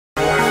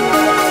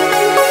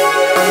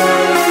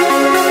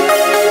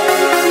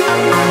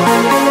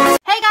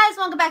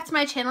welcome back to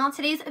my channel.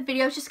 Today's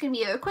video is just going to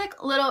be a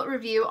quick little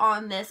review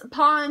on this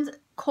Pond's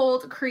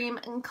Cold Cream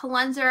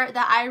Cleanser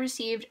that I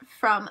received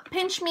from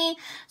PINCHme.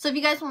 So if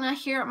you guys want to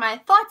hear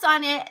my thoughts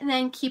on it,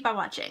 then keep on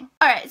watching.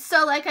 Alright,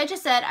 so like I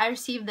just said, I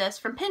received this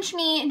from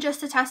PINCHme just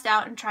to test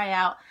out and try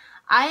out.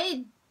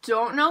 I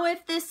don't know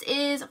if this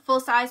is full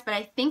size, but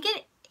I think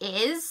it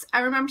is. I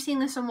remember seeing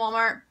this in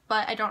Walmart,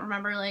 but I don't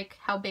remember like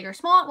how big or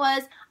small it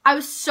was. I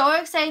was so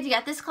excited to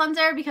get this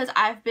cleanser because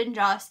I've been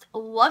just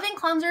loving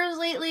cleansers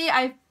lately.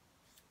 I've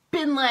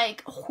been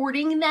like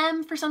hoarding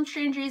them for some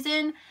strange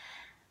reason,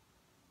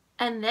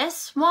 and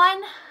this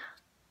one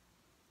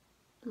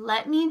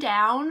let me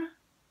down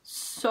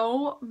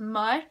so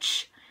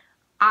much.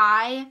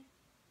 I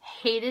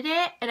hated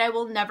it and I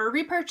will never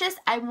repurchase.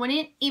 I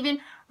wouldn't even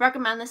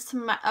recommend this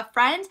to a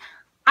friend.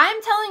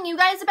 I'm telling you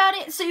guys about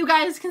it so you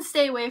guys can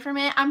stay away from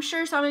it. I'm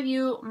sure some of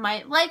you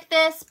might like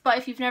this, but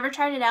if you've never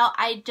tried it out,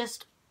 I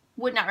just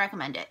would not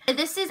recommend it.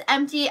 This is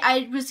empty.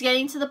 I was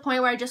getting to the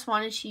point where I just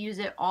wanted to use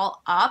it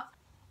all up.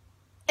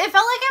 It felt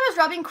like I was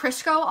rubbing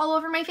Crisco all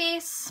over my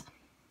face.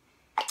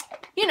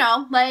 You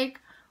know,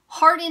 like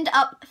hardened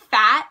up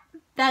fat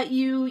that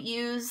you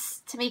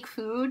use to make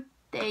food.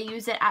 They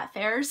use it at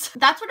fairs.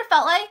 That's what it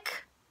felt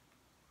like.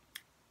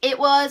 It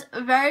was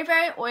very,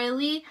 very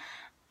oily.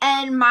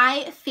 And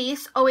my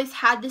face always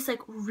had this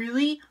like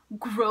really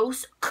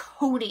gross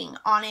coating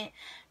on it.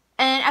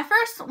 And at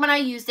first when I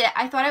used it,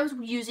 I thought I was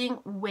using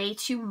way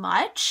too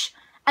much.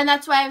 And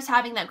that's why I was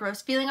having that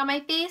gross feeling on my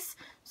face.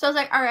 So I was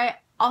like, alright,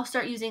 I'll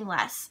start using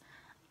less.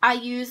 I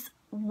used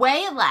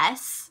way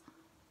less.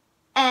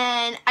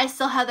 And I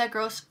still had that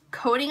gross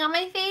coating on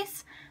my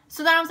face.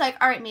 So then I was like,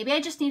 alright, maybe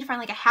I just need to find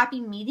like a happy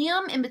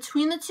medium in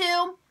between the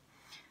two.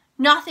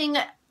 Nothing.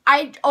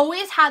 I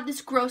always had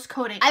this gross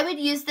coating. I would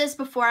use this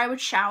before I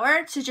would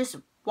shower to just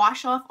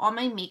wash off all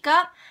my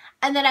makeup,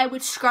 and then I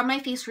would scrub my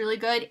face really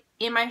good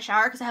in my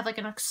shower because I have like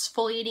an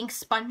exfoliating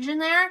sponge in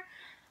there,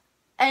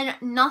 and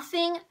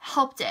nothing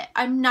helped it.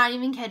 I'm not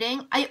even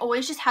kidding. I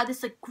always just had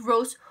this like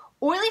gross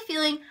oily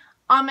feeling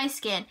on my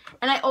skin,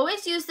 and I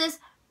always use this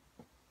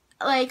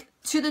like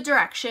to the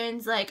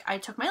directions. Like I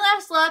took my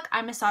last look,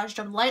 I massaged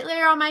a light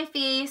layer on my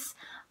face,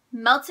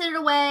 melted it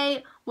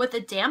away with a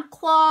damp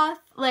cloth,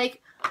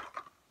 like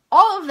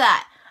all of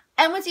that.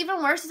 And what's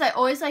even worse is I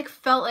always like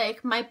felt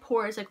like my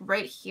pores like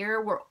right here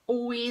were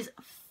always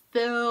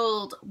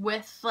filled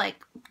with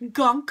like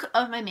gunk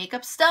of my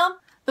makeup still.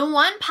 The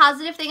one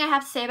positive thing I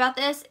have to say about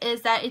this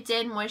is that it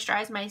did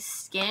moisturize my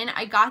skin.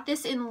 I got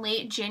this in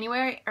late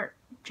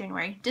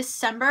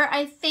December,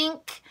 I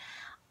think.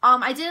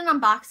 I did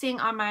an unboxing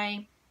on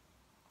my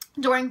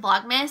during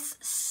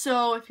VLOGMAS,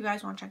 so if you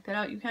guys want to check that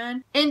out, you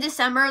can. In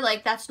December,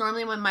 like that's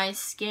normally when my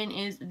skin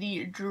is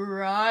the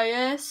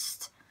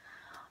driest.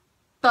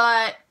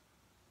 But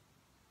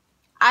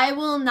I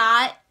will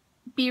not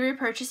be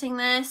repurchasing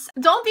this.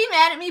 Don't be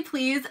mad at me,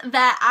 please,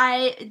 that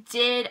I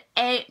did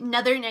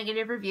another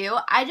negative review.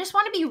 I just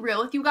want to be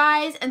real with you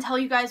guys and tell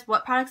you guys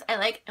what products I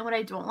like and what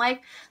I don't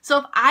like. So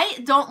if I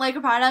don't like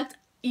a product,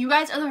 you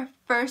guys are the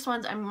first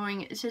ones I'm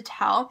going to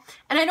tell.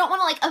 And I don't want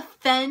to like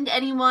offend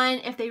anyone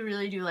if they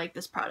really do like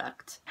this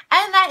product.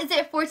 And that is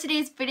it for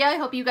today's video. I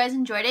hope you guys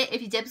enjoyed it.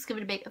 If you did, please give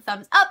it a big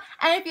thumbs up.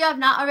 And if you have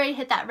not already,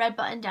 hit that red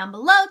button down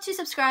below to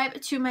subscribe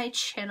to my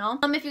channel.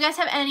 If you guys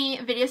have any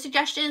video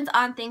suggestions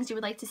on things you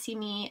would like to see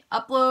me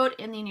upload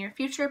in the near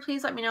future,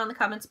 please let me know in the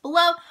comments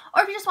below.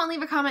 Or if you just want to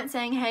leave a comment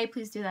saying hey,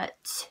 please do that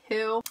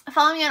too.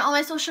 Follow me on all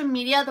my social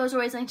media. Those are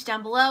always linked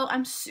down below.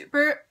 I'm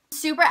super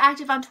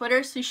active on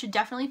Twitter, so you should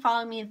definitely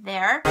follow me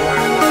there. And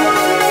that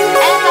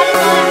is all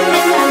I have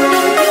to say. So I will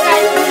see you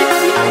guys in the next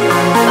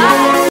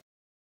video. Bye!